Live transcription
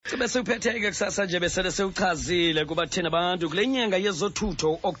besewuphetheke kusasa nje besele sewuchazile kuba thina abantu kule nyanga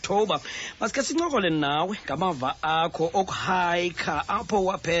yezothutho October masikhe sincokole nawe ngamava akho oku-hiker apho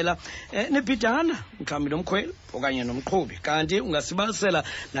waphela nibhidana mhlawumbi nomkhweli okanye nomqhubi kanti ungasibalisela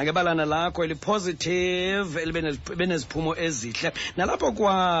nangebali lakho eli-positive elibe neziphumo ezihle nalapho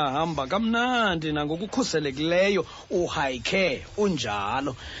kwahamba kamnandi ngokukhuselekileyo uhayikhe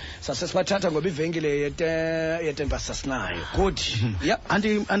unjalo sase sibathatha ngoba ivenkile ye-10 past 9 good yeah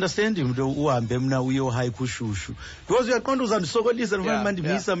andiunderstand into uhambe mna uyohike ushushu because uyaqonda uzandisokolisa noma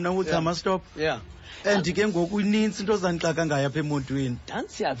mandimisa mna uthi stop yeah and ke ngoku inintsi into zandixaka ngayo apha emotweni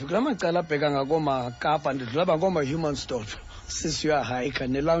dansiyavi kula macala abheka ngakomakapa ndidlaba ngoma-human stop sisiyahayika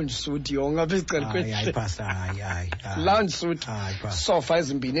ne-lounge suit yonke apha lounge suit sofa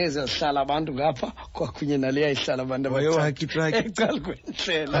ezimbini ezihlala abantu ngapha kwakunye naleya ihlala abantu ecala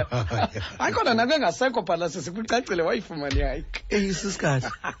kwendlela hayi khona nako engasekho phala sisikucacile wayifumana ihayike sisikhathi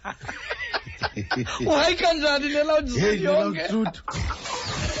uhayika njani ne-lounge suit yonke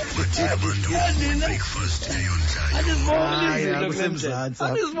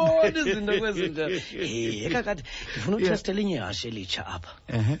andiziboni izinto kwezinto kakade ndifuna uthesta elinye ihashe elitsha apha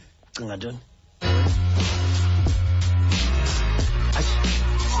cinga ntoni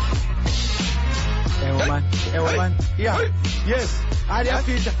ewe man yeah yes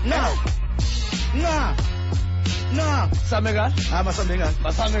aliyafita same ngalo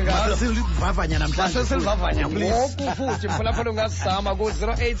masame ngalo silivavanya namhlanje silivavanya ngoku futhi mphulaphula ungasizama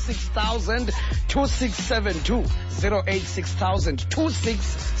ku-086 2672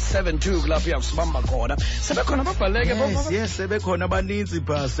 086 kulapho uyakusibamba khona sebekhona babaleke yes sebekhona abaninzi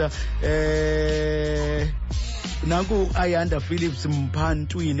phasa nanku ayanda Phillips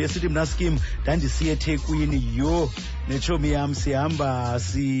mphantwini esithi mna skim ndandisiye eThekwini netshomi yam sihamba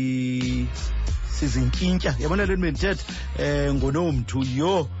sizinkintya yabona le nto bendithetha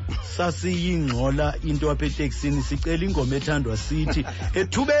ngonomthu sasiyingxola into apha eteksini sicela ingoma ethandwa sithi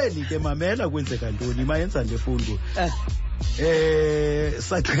ethubeni ke mamela kwenzeka ntoni mayenza ngefundo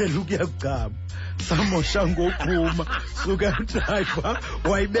sacela ukuya kugama samosha ngoqhuma suka driver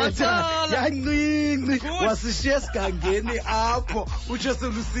wayibetha yancinci wasishiya esigangeni apho utsho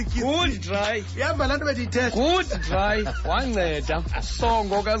selusikisi good dry yamba laa nto bendiyithetha good dry wanceda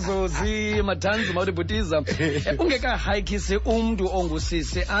songo kazozi mathanzi mawuthi bhutiza ungekahayikisi umntu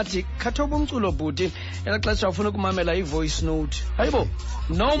ongusisi athi khathoba umculo bhuti elaa xesha ufuna ukumamela i-voice note hayibo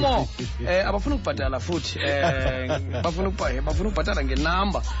no more abafuna ukubhatala futhi bafuna ukubhatala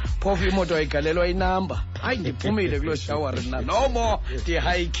ngenamba phofu imoto ayigalelwa inamba hayi ndiphumile kuloo shawari na no more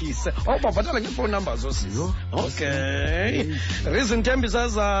ndihayikise babhatala ngefowuni number zosizo okay reason thembisa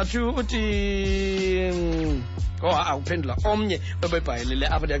zathu uthi uphendula omnye bebebhayelele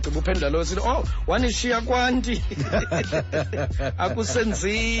apha ndiyagqiba uphendula lo sithi wanishiya kwanti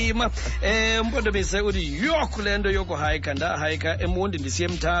akusenzima umpondo bese uthi kule nto yokuhayika ndahayika emundi ndisiye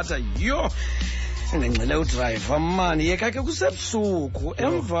emthatha ndingxele udrayiva mani yeka ke kusebusuku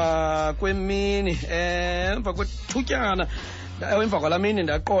emva kwemini emva kwethutyana emva kwalaa mini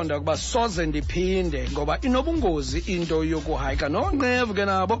ndaqonda ukuba soze ndiphinde ngoba inobungozi into yokuhayika nonqevu ke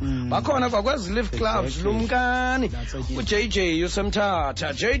nabo bakhona kwakwezi lift clubs lumkani uJJ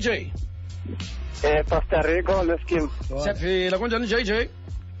usemthatha JJ Pastor Rico leskim siyaphila kunjani JJ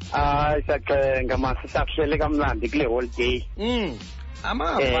hayi siyaxenga masisahlele kamnandi kule holiday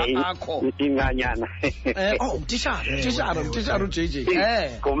amava akho inganyana utishara uJJ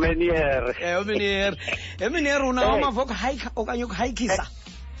umenier unawo amava okuhayika okanye ukuhayikisa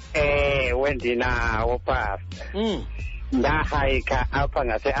wendinawo pastor ndahayika apha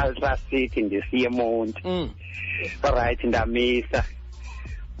ngase-Ultra City ndisiye eMonti right ndamisa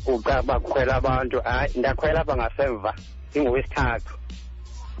bakhwela abantu hayi ndakhwela apha ngasemva ingowesithathu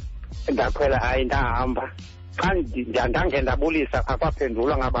ndakhwela hayi ndahamba xa ndange ndabulisa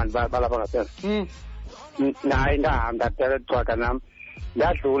akwaphendulwa ngabantu balapha ngasemva naye ndahamba ndatelecwaka nam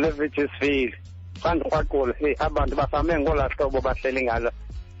ndadlula eVichtsville xa ndikrwaqula abantu basame ngolaa hlobo bahleli ngalo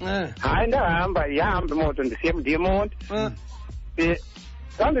hayi ndahamba yahamba imoto ndiye eMonti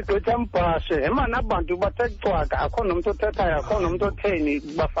ndigqitha mbhashe emana abantu bathe cwaka akho nomntu othethayo akho nomntu otheni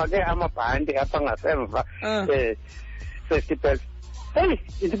bafake amabhanti apha ngasemva safety belt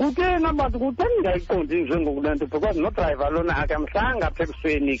kutheni abantu kutheni ndayiqondi njengokule nto because nodrayiva lona akamhlanga apha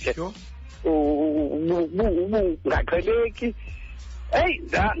ebusweni ke ngaqheleki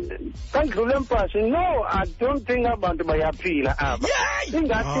kandlule mpashe no I don't think abantu bayaphila aba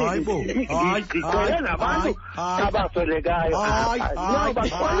ingathikole nabantu abaswelekayo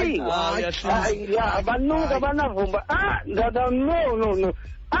banuka banavumba no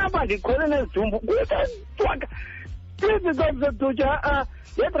aba ndikhwele nezidumbu kuthiwaka please Duja,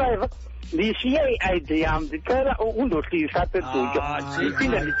 driver. Ndishiye i-ID yam ndicela undohlisa apha edutywa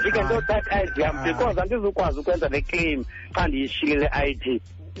ndiphinde ndijike ndiyothatha i-ID yam because andizukwazi ukwenza le claim xa ndiyishiyile le ID.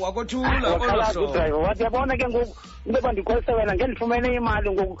 Wakothula udrayiva wathi yabona ke ngoku into yoba ndikhwelise wena ngendifumene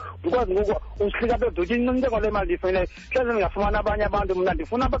imali ngoku ndikwazi ngoku usihlika apha edutyeni intengo le mali ndiyifumeneyo hleze ndingafumana abanye abantu mna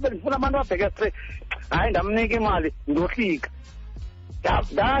ndifuna abantu ababheke straight. Hayi ndamnika imali ndohlika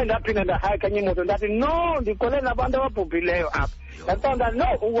ndaphinda ndahayikha enye imoto ndathi no ndikhwele nabantu ababhubhileyo apha. Ndathanda no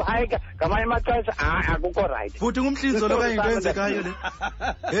ukuhayikha ngamanye amaxesha akukho right. Futhi ngumhlinzo lo kanye into enzekayo le.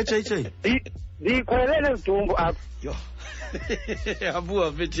 JJ. Ndikhwele nezidumbu apha. Yo.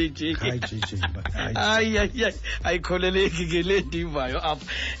 Abuwa JJ. Ayikholeleki ke le ndivayo apha.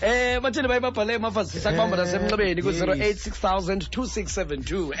 Bathini bayibabhale emafasi sakubamba nasemnxebeni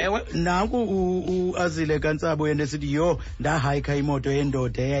ku-086,000 ewe. Nanku Azile Kantsabo yena esithi yo ndahayikha imoto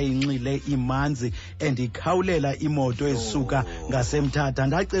yendoda eyayinxile imanzi endikhawulela imoto esuka ngasemthatha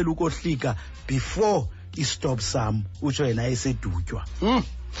ndacela ukohlika before istop sam utsho yena esedutywa.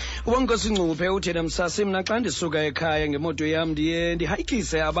 Ubonkosincupe uthena Msasi mina xa ndisuka ekhaya ngemoto yam ndiye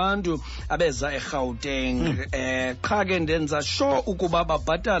ndihayikise abantu abeza eGauteng qha ke ndenza sure ukuba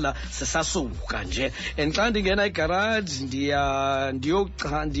babhatala sesasuka nje xa ndingena igarage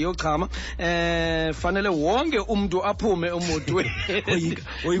ndiyochama fanele wonke umuntu aphume emotweni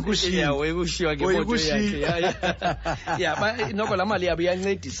oyikushiya ke moto yakhe noko la mali yabo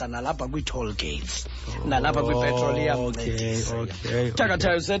iyancedisa nalapha kwi-toll gates nalapha kwi-petrol iyancedisa.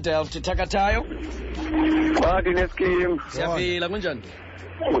 Takatayo sedelft Takatayo kwathi neskim siyaphila kunjani?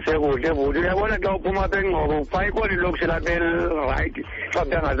 Usekuhle buti uyabona xa uphuma apha eNgcobo ufaka ikoli lokushi lapha right xa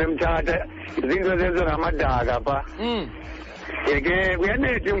ngasemthatha izinto ezenziwe ngamadaka pha ke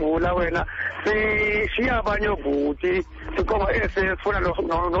kuyanetha imvula wena sishiya abanye obhuti siqoba esifuna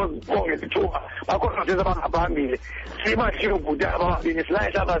nozikonge sithuba bakhona sisa bangaphambili sibashiya ubhuti ababini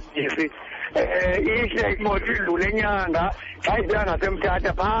silayisha abasisi ihle imoto idlule enyanga xa ibeka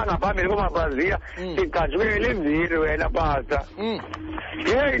ngasemthatha phaa ngaphambili komabhaziya sigajukele imvili wena basa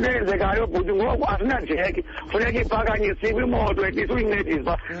ye into eyenzekayo bhuti ngoku asinajeki funeka iphakanyisiwe imoto etisa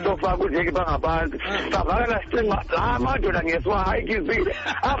uyincedisa sofaka ujeki phangaphantsi savakala sicinga la madoda ngesiwahayikisile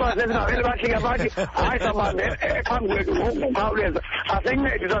apha sesingavele bahlike bathi hayi sabambe phambi kwethu ngokukhawuleza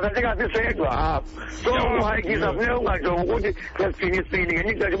asencedisa sasingasisedwa apha so uhayikisa funeka ungajongi ukuthi sesifinisile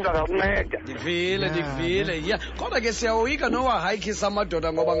ngenye ixesha umntu angakunceda. Ndivile ya kodwa ke siyawoyika nowahayikisa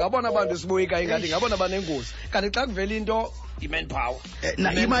amadoda ngoba ngabona abantu siboyika ingathi ngabona banengozi kanti xa kuvela into i-manpower.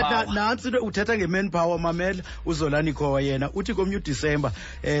 Nantsi into uthetha nge-manpower mamela uZolani Khowa yena uthi komnye uDisemba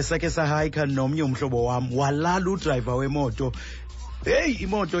sakhe sahayikha nomnye umhlobo wam walala udrayiva wemoto. Hey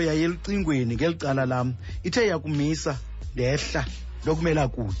imoto yayelicingweni ngelicala lam ithe yakumisa ndehla lokumela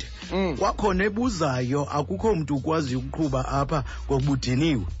kude kwakhona ebuzayo akukho mntu ukwazi ukuqhuba apha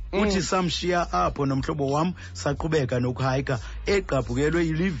ngokubudiniwe. Uthi samshiya apho nomhlobo wam saqhubeka nokuhayika eqajukelwe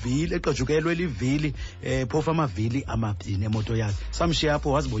livili phofu amavili amabini emoto yakhe samshiya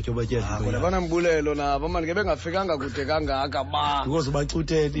apho wazibotyobotyeza bona mbulelo nabo manje ke bengafikanga kude kangaka ba because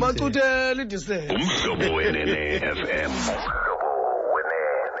bacuthela idisele umhlobo wenene FM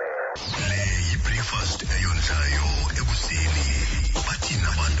le yi-breakfast eyondlayo ekuseni bathina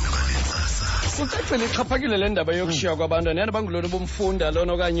abantu ngalentsasa kucacile ixhaphakile le ndaba yokushiywa kwabantu nena bangulona bomfunda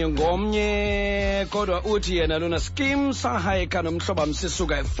lona okanye ngomnye kodwa uthi yena lona skim sahayikha nomhlobo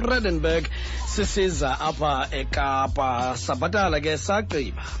sisuka eFredenburg sisiza apha eKapa sabhatala ke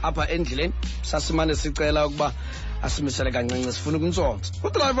sagqiba apha endleleni sasimane sicela ukuba asimisele kancinci sifuna ukuntsonsa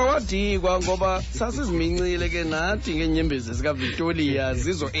udrayiva wadikwa ngoba sasizimincile ke nathi ngenyembezi zikaVictoria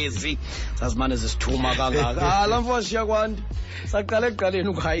zizo ezi sazimane zisithuma kangaka la mfo washiya kwanti saqala ekuqaleni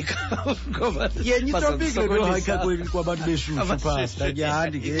ukuhayikha ngoba yenye itopiki lokuhayikha kwabantu beshushu phasta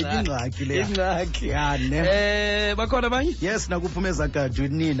nyani ingxaki le yane bakhona abanye yes nakuphumeza gaju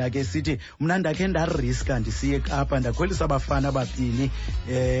nina ke sithi mna ndakhe ndariska ndisiye eKapa ndakhwelisa abafana ababini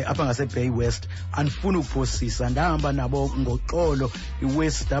apha ngaseBay West andifuna ukuphosisa ndahamba nabo ngoxolo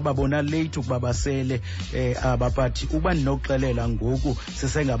iWest ababona late ukuba basele abapathi ukuba ndinokuxelela ngoku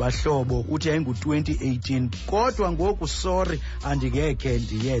sisengabahlobo uthi ayingu-2018 kodwa ngoku sorry andingekhe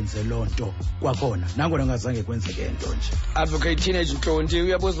ndiyenze loo nto kwakhona nangona ngazange kwenzeke nto nje. Advocate Teenage Ntlonti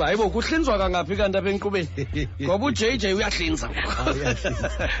uyabuza uba hayibo kuhlinzwa kangaphi kanti apha enkqubeni ngoba uJJ uyahlinza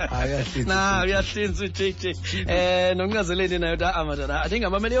uyahlinza uJJ noncazeleni nayo amadala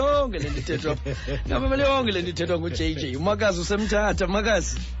andingamameli yonke le ndithethwa ngamameli yonke le ndithethwa nguJJ umakazi usemthatha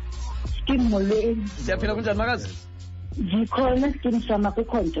makazi Molweni. Siyaphila kunjani makazi? Ngikhona sikinisama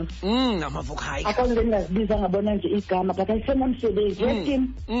kukhonto. Amavukhaya. Akonke ngazibiza ngabona nje igama but ayisenamsebenzi.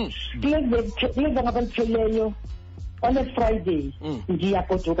 Yetim. Kuleza ngabalitheleyo on a Friday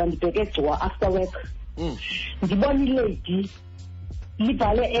ndiyagoduka ndibheke egcuwa after work ndibona ilady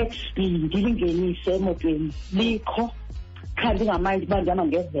libhale XB ndilingenise emotweni likho kha ndingamandi uba ndihamba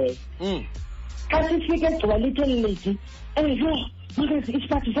ngevele xa sifike egcuwa lithe lady yho makazi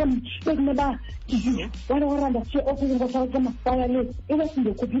isipathi sam bekuneba waranda siye ofisi ngosawusemasipaya le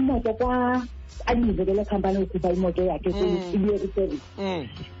ibesindikhupha imoto anyizekele khampani ukhupha imoto yakhe ibuye kwiservice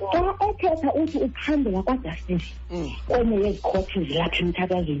xa ekhetha uthi uphangela kwajustice enye yezikhothi zilapha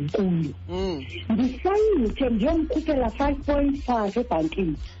emthakazweni kuyo ndisayithe ndiyomkhuphela 5.5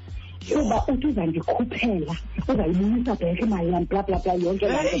 ebhankini kuba uthi uzandikhuphela uzayibuyisa bhenki imali yam bla bla bla yonke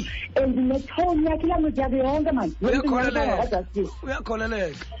laa nto and nethoni yakhe ilanguage yakhe yonke mani uyakholeleka.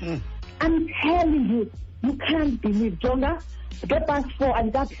 I'm telling you, you can't believe. Jonga, get past 4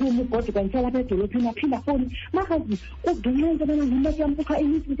 and that room you go to cancel up to look in a pin phone. Makazi, do you know that I'm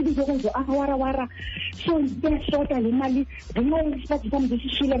wara. So that's what I mali. Do you expect some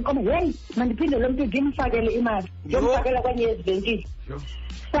decision and come hey, man pin the to game fagel image. Don't fagel 1 year 20.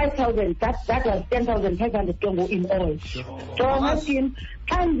 5,000, that was 10,500 to go in oil. So imagine,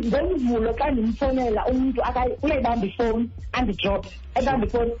 and then you look at the phone, I play down the phone and the drop, and down the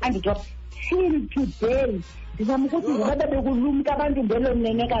phone and the drop. Till today, ndizamkuthi ngoba bekulumka abantu ngelo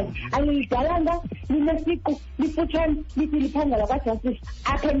mnenekazi ayidalanga linesiqu lifutshane lithi liphangela kwajustice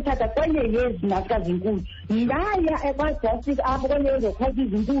apha emthatha kwenye yezi nasikazinkulu ndaya ekwajustice apho kwenye yezokhwetha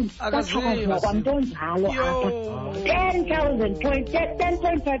izinkulu kaxhakazwa kwamnto njalo apha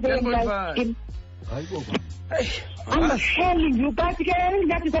 10,000 I'm telling you, but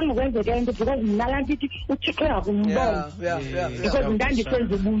that is only when they're because Nalanti uthixo yakumbona because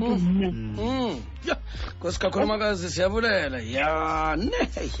ndandisenza ubuntu mna Because kakhulukazi siyabulela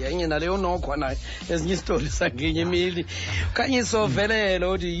yenye naleyo nokho nayo ezinye istories sangenye imili kanye sovelela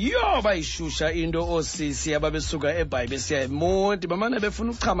uthi yo bayishusha into osisi ababesuka eBhayibheli besiya eMonti bamane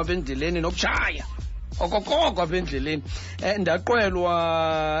befuna ukuchama bendleleni nokutshaya okokoko abendleleni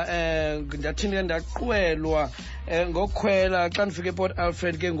ndaqwelwa ndaqwelwa ngokukhwela xa ndifika ePort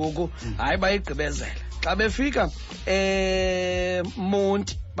Alfred ke ngoku hayi bayigqibezela xa befika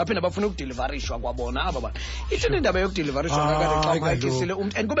Monti baphinda bafuna ukudeliverishwa kwabona aba bantu ithini indaba yokudeliverishwa kakade xa mahekisile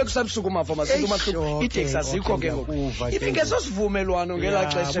umuntu and kube kusabusuku umafa masike umahluko iteksi azikho ke ngoku ibingeso sivumelwano ngelaa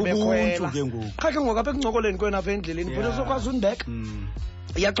xesha bekhwela qha ke ngoku apha ekuncokoleni kwena apha endleleni futhi sokwazi undibeka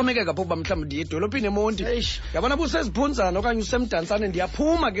iyaxhomekeka phokuba mhlawumbi ndiye edolophini eMonti yabona buseziphunzana okanye usemdansane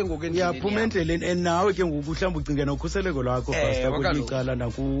ndiyaphuma ke ngoku endleleni ndiyaphuma endleleni and nawe ke ngoku mhlawumbi ucinge nokhuseleko lwakho pastor kulicala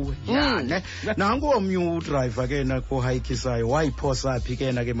nakuwe nanku omnye udriver ke nakohayikisayo wayiphosa phi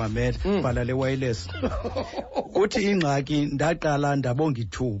ke na ke mamela bhala le wireless uthi ingxaki ndaqala ndabonga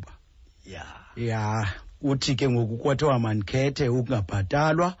ithuba uthi ke ngoku kwathiwa mandikhethe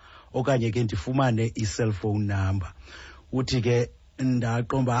ukungabhatalwa okanye ke ndifumane i-cellphone number uthi ke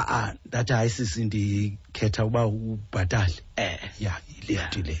ndaqomba ndathi hayi sisi ndikhetha uba ubhatale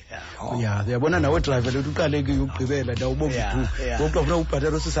ilefti le uyabona nawe driver lethu uqaleke ukugqibela ndawubonga ithuba ngoku ufuna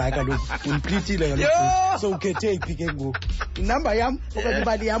ubhatala usisa hayi kaloku undiplithile kaloku so ukhethe iphi ke ngoku inamba yam okanye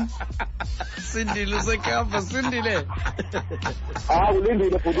imali yam Sindile usekhapha Sindile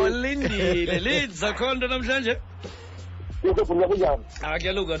ulindile futhi ulindile lidza khonto namhlanje Ukuphuza kunjani?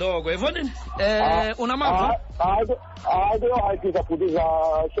 Kuyaluka noko efonini unamava ayikisa futhi za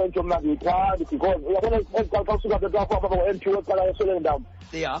shontsho mna ngiyithandi because uyabona xa usuka bekwakho apha kwa-M2 eqala eSwelendam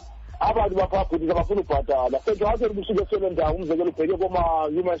abantu bapha futhi bafuna ubhatala sentsho ake ubusuke eSwelendam umzekelo ubheke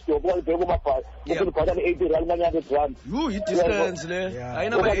koma-human stop okanye ubheke koma-bhasi ufuna ubhatala i-80 rand okanye 100 rand yi-distance le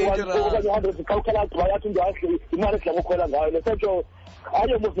ayinama-80 rand okanye 100 xa ukhela gqiba yathi ungahle imali esidla ngokhwela ngayo le sentsho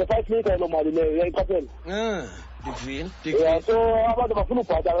ayomusi ne-5 litre lo mali leyo uyayiqaphela so abantu bafuna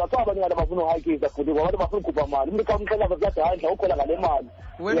ubhatala so abantu ngale bafuna uhayikisa futhi abantu bafuna ukhupha mali umuntu xa umxelaza kuyade hayi ndla ukhwela ngale mali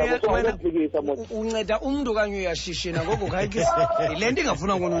unceda umntu okanye uyashishina ngoku uhayikisa yile nto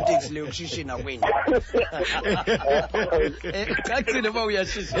ingafuna ngonoteksi leyo kushishina kwenu cacile uba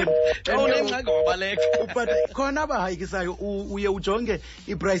uyashishina xa unengxaki wabaleka but khona abahayikisayo uye ujonge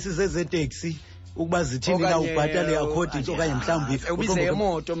ii-prices ezeteksi ukuba zithini na ubhatale according okanye mhlawumbi ubize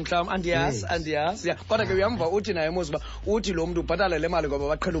emoto mhlawumbi andiyazi kodwa ke uyamva uthi naye mos uba uthi lo muntu ubhatala le mali ngoba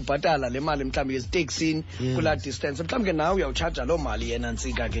baqhela ubhatala le mali mhlawumbi eziteksini kulaa distance mhlawumbi ke nawe uyawutshaja loo mali yena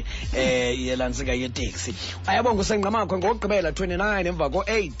ntsika ke yela ntsika yeteksi ayabonga usengqamakho ngokugqibela 29 emva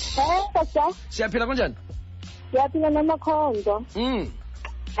ko-8 siyaphila kunjani siyaphila namakhondo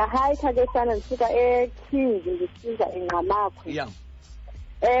hayi khake sana ndisuka eKings ndisiza engqamakho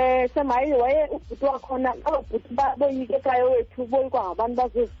semayi waye ubhuti wakhona ababhuti boyike ekhaya wethu boyikwa ngabantu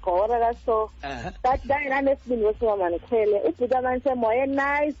bazizigqora kaso that ndaye nanesibindi wesingamanikhwele ubhuti amanisem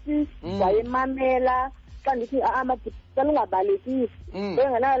wayenice wayemamela xa ndithi cela ungabalekisi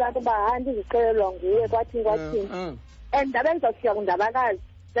bengenayo laa nto uba ndizixelelwa nguwe kwathini and ndabe ndizawufika kundabakazi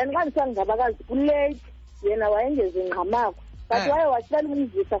then xa ndifika kundabakazi kulate yena wayengeze ngqamakho but waye wasibela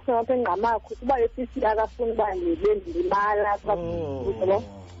umzisa senapha engqamakho kuba esisi akafuni uba ndilimala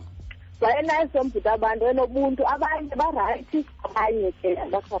wayenayisombhuti abantu enobuntu abanye barayithi abanye ke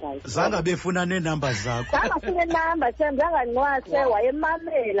abakho rayithi zange befuna neenamba zakho zangafune namba zangancwase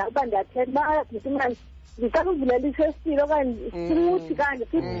wayemamela uba ndiyathetha uba mntumani ndicela uvulela ifestile okanye simuthi kanje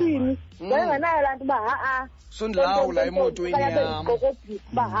sithini wayengenayo laa nto uba ha-a sundilawula emotweni yam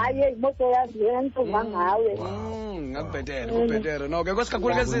uba hayi imoto yazi yena nto ngawe ngakubhetere no ke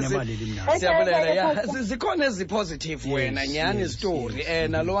kwesikakhulu ke siyabulela ya zikhona ezi-positive wena nyhani story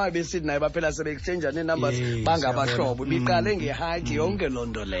nalo wabesithi naye baphela sebe-exchange nee-numbers bangabahlobo biqale ngehayikhi yonke loo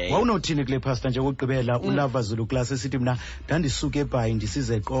nto leyo wawunothini kule phasta njengokugqibela ulava zulu class esithi mna ndandisuka ebhayi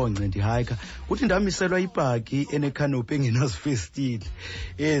ndisize eqonce ndihayikha uthi ndamiselwa ibhaki enekhanopi engenazifestile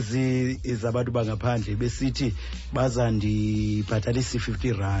ezi zabantu bangaphandle besithi baza ndibhatalisa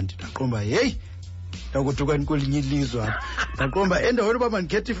i-50 ndaqomba heyi ndakuduka kwelinye ilizwe apha ndaqomba endaweni uba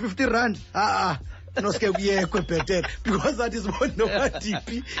mandikhethe i-50 noske kuyekwe bhetere because athi sibone noba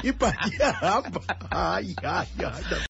diphi ibhaki yahamba hayi